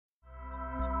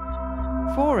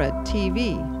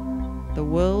FORA.tv. The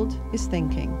world is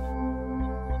thinking.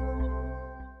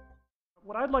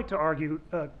 What I'd like to argue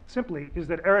simply is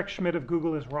that Eric Schmidt of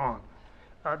Google is wrong.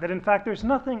 That in fact there's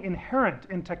nothing inherent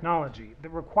in technology that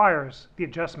requires the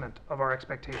adjustment of our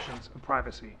expectations of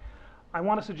privacy. I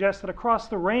want to suggest that across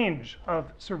the range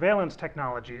of surveillance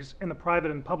technologies in the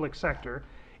private and public sector,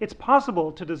 it's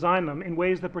possible to design them in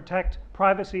ways that protect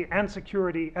privacy and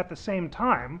security at the same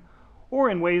time, or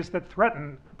in ways that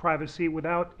threaten privacy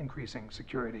without increasing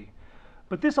security.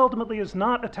 But this ultimately is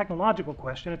not a technological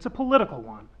question, it's a political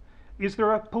one. Is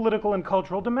there a political and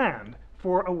cultural demand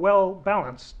for a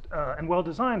well-balanced and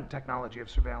well-designed technology of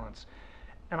surveillance?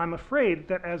 And I'm afraid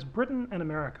that as Britain and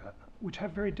America, which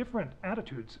have very different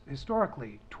attitudes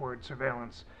historically toward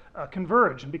surveillance,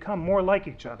 converge and become more like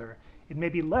each other, it may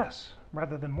be less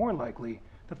rather than more likely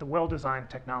that the well-designed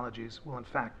technologies will in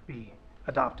fact be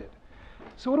adopted.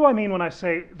 So what do I mean when I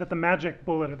say that the magic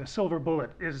bullet or the silver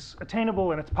bullet is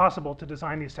attainable and it's possible to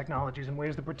design these technologies in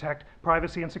ways that protect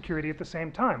privacy and security at the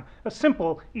same time? A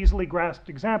simple, easily grasped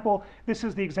example. This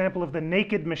is the example of the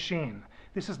naked machine.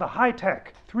 This is the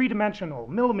high-tech, three-dimensional,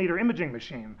 millimeter imaging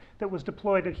machine that was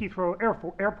deployed at Heathrow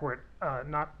Airport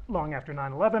not long after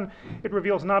 9/11. It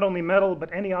reveals not only metal,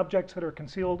 but any objects that are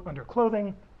concealed under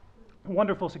clothing. A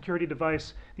wonderful security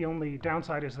device. The only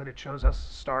downside is that it shows us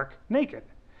stark naked.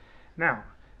 Now,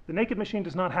 the naked machine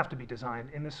does not have to be designed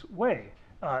in this way.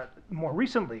 More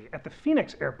recently, at the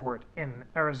Phoenix Airport in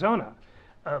Arizona,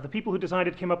 the people who designed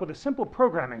it came up with a simple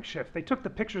programming shift. They took the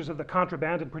pictures of the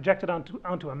contraband and projected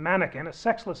onto a mannequin, a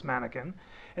sexless mannequin,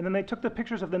 and then they took the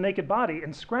pictures of the naked body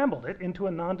and scrambled it into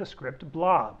a nondescript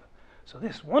blob. So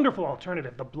this wonderful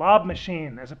alternative, the blob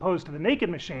machine, as opposed to the naked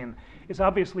machine, is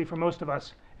obviously for most of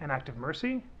us an act of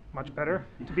mercy. Much better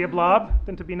to be a blob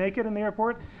than to be naked in the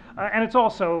airport. And it's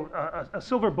also a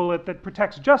silver bullet that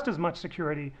protects just as much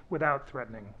security without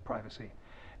threatening privacy.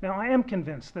 Now, I am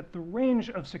convinced that the range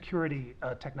of security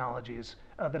technologies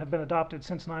that have been adopted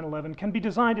since 9/11 can be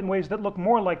designed in ways that look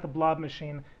more like the blob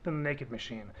machine than the naked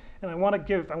machine. And I want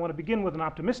to begin with an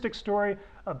optimistic story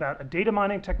about a data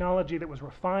mining technology that was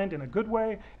refined in a good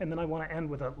way, and then I want to end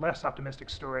with a less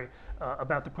optimistic story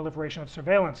about the proliferation of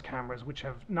surveillance cameras, which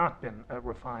have not been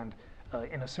refined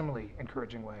in a similarly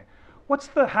encouraging way. What's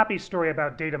the happy story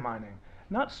about data mining?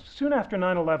 Not soon after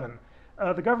 9/11,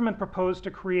 the government proposed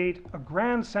to create a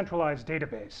grand centralized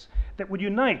database that would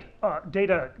unite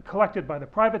data collected by the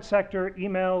private sector,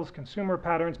 emails, consumer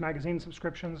patterns, magazine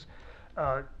subscriptions,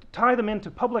 tie them into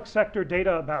public sector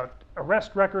data about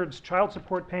arrest records, child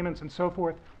support payments, and so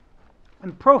forth,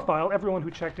 and profile everyone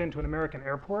who checked into an American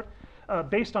airport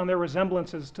based on their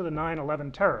resemblances to the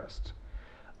 9/11 terrorists.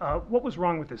 What was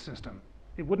wrong with this system?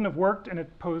 It wouldn't have worked, and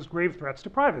it posed grave threats to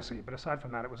privacy, but aside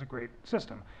from that, it was a great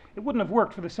system. It wouldn't have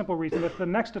worked for the simple reason that if the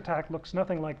next attack looks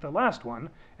nothing like the last one,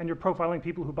 and you're profiling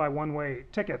people who buy one-way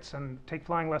tickets and take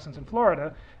flying lessons in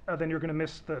Florida, then you're going to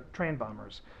miss the train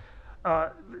bombers.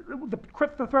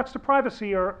 The threats to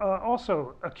privacy are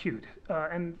also acute,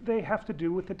 and they have to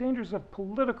do with the dangers of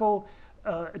political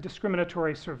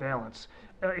discriminatory surveillance.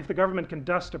 If the government can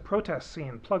dust a protest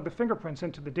scene, plug the fingerprints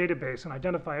into the database and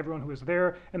identify everyone who is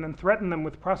there, and then threaten them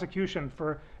with prosecution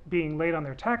for being late on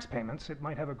their tax payments, it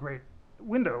might have a great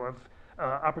window of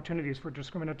opportunities for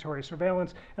discriminatory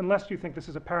surveillance. Unless you think this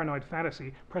is a paranoid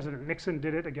fantasy, President Nixon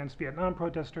did it against Vietnam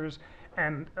protesters,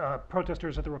 and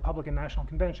protesters at the Republican National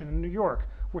Convention in New York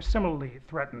were similarly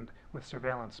threatened with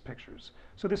surveillance pictures.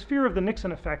 So this fear of the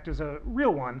Nixon effect is a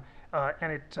real one,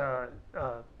 and it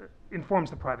informs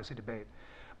the privacy debate.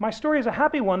 My story is a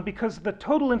happy one because the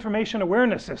Total Information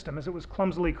Awareness System, as it was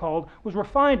clumsily called, was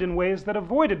refined in ways that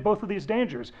avoided both of these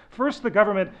dangers. First, the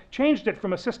government changed it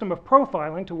from a system of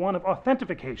profiling to one of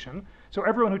authentication, so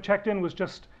everyone who checked in was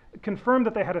just confirmed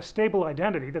that they had a stable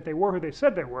identity, that they were who they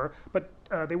said they were, but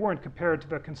they weren't compared to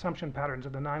the consumption patterns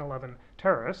of the 9/11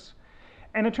 terrorists.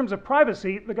 And in terms of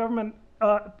privacy, the government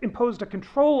imposed a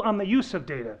control on the use of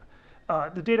data.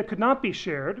 The data could not be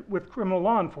shared with criminal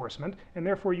law enforcement, and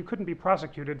therefore you couldn't be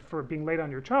prosecuted for being late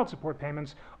on your child support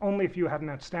payments. Only if you had an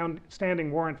outstanding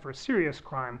warrant for a serious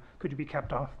crime could you be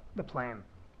kept off the plane.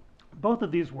 Both of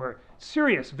these were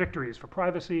serious victories for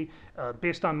privacy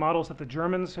based on models that the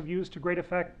Germans have used to great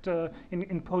effect in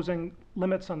imposing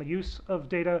limits on the use of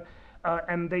data.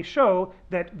 And they show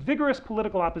that vigorous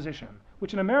political opposition,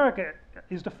 which in America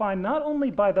is defined not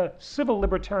only by the civil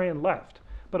libertarian left,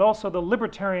 but also the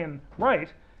libertarian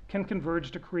right, can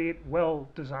converge to create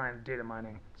well-designed data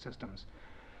mining systems.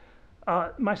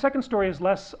 My second story is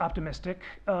less optimistic,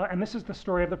 and this is the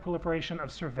story of the proliferation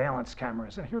of surveillance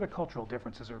cameras. And here the cultural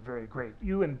differences are very great.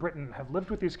 You in Britain have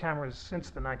lived with these cameras since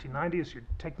the 1990s. You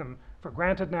take them for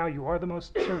granted now. You are the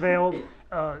most surveilled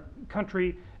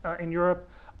country in Europe.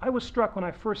 I was struck when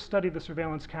I first studied the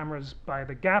surveillance cameras by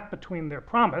the gap between their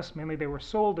promise, mainly they were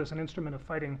sold as an instrument of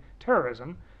fighting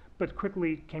terrorism, but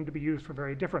quickly came to be used for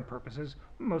very different purposes,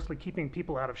 mostly keeping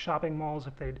people out of shopping malls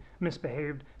if they'd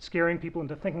misbehaved, scaring people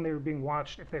into thinking they were being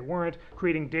watched if they weren't,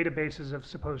 creating databases of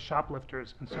supposed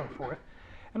shoplifters, and so forth.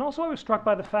 And also I was struck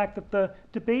by the fact that the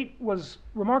debate was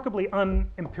remarkably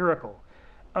unempirical.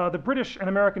 The British and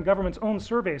American government's own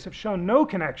surveys have shown no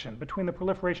connection between the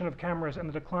proliferation of cameras and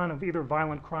the decline of either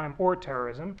violent crime or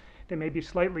terrorism. They may be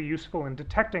slightly useful in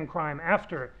detecting crime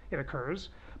after it occurs,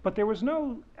 but there was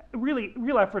no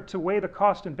real effort to weigh the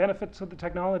cost and benefits of the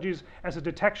technologies as a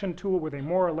detection tool. Were they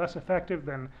more or less effective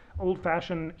than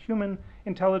old-fashioned human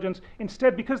intelligence?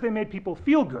 Instead, because they made people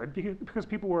feel good, because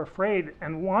people were afraid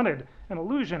and wanted an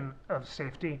illusion of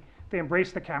safety, they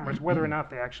embraced the cameras whether or not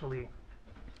they actually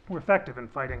were effective in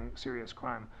fighting serious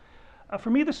crime. For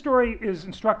me, the story is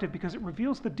instructive because it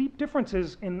reveals the deep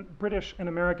differences in British and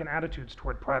American attitudes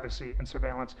toward privacy and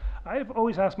surveillance. I've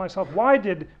always asked myself, why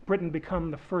did Britain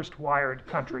become the first wired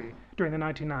country during the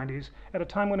 1990s at a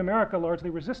time when America largely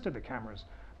resisted the cameras?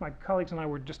 My colleagues and I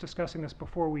were just discussing this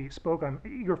before we spoke. I'm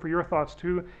eager for your thoughts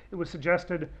too. It was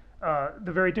suggested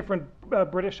the very different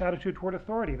British attitude toward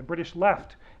authority. The British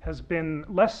left has been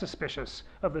less suspicious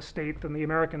of the state than the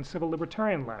American civil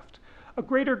libertarian left. A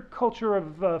greater culture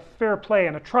of fair play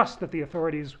and a trust that the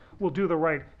authorities will do the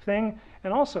right thing.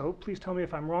 And also, please tell me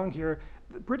if I'm wrong here,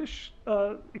 the British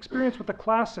experience with the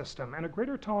class system and a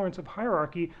greater tolerance of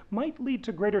hierarchy might lead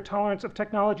to greater tolerance of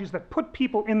technologies that put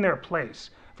people in their place.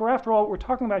 For after all, what we're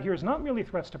talking about here is not merely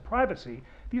threats to privacy.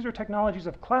 These are technologies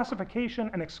of classification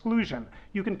and exclusion.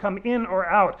 You can come in or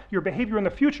out. Your behavior in the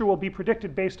future will be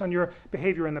predicted based on your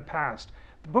behavior in the past.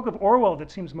 The book of Orwell that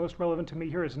seems most relevant to me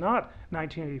here is not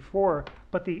 1984,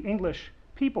 but the English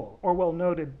people. Orwell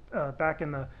noted back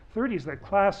in the 30s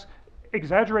that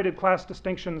exaggerated class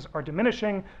distinctions are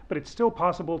diminishing, but it's still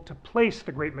possible to place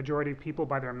the great majority of people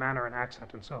by their manner and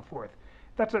accent and so forth.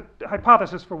 That's a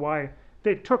hypothesis for why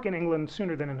they took in England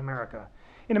sooner than in America.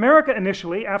 In America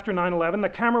initially, after 9/11, the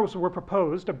cameras were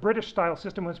proposed, a British-style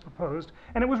system was proposed,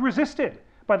 and it was resisted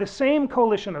by the same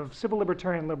coalition of civil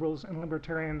libertarian liberals and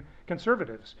libertarian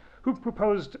conservatives who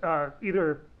proposed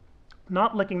either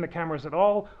not linking the cameras at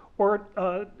all or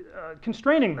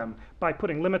constraining them by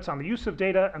putting limits on the use of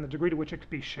data and the degree to which it could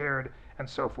be shared and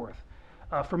so forth.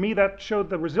 For me, that showed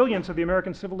the resilience of the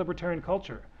American civil libertarian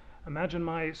culture. Imagine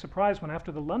my surprise when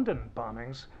after the London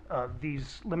bombings,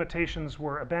 these limitations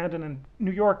were abandoned and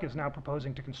New York is now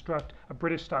proposing to construct a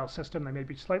British-style system. There may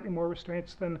be slightly more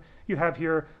restraints than you have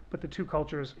here, but the two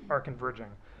cultures are converging.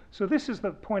 So this is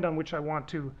the point on which I want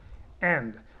to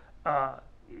end.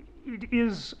 It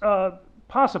is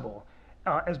possible,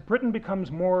 as Britain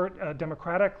becomes more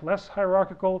democratic, less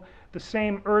hierarchical, the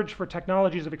same urge for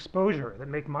technologies of exposure that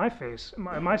make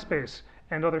MySpace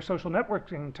and other social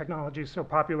networking technologies so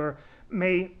popular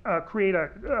may create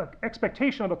an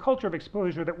expectation of a culture of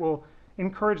exposure that will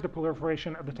encourage the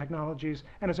proliferation of the technologies.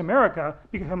 And as America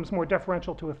becomes more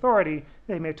deferential to authority,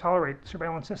 they may tolerate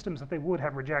surveillance systems that they would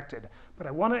have rejected. But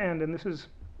I want to end, and this is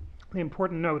the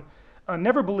important note,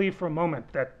 never believe for a moment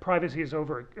that privacy is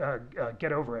over,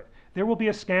 get over it. There will be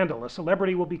a scandal, a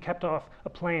celebrity will be kept off a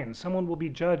plane, someone will be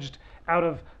judged out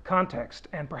of context,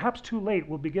 and perhaps too late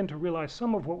we'll begin to realize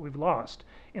some of what we've lost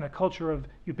in a culture of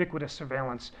ubiquitous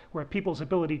surveillance, where people's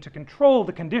ability to control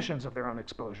the conditions of their own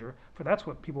exposure, for that's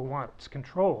what people want, it's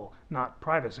control, not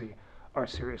privacy, are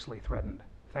seriously threatened.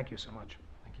 Thank you so much.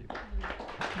 Thank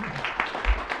you.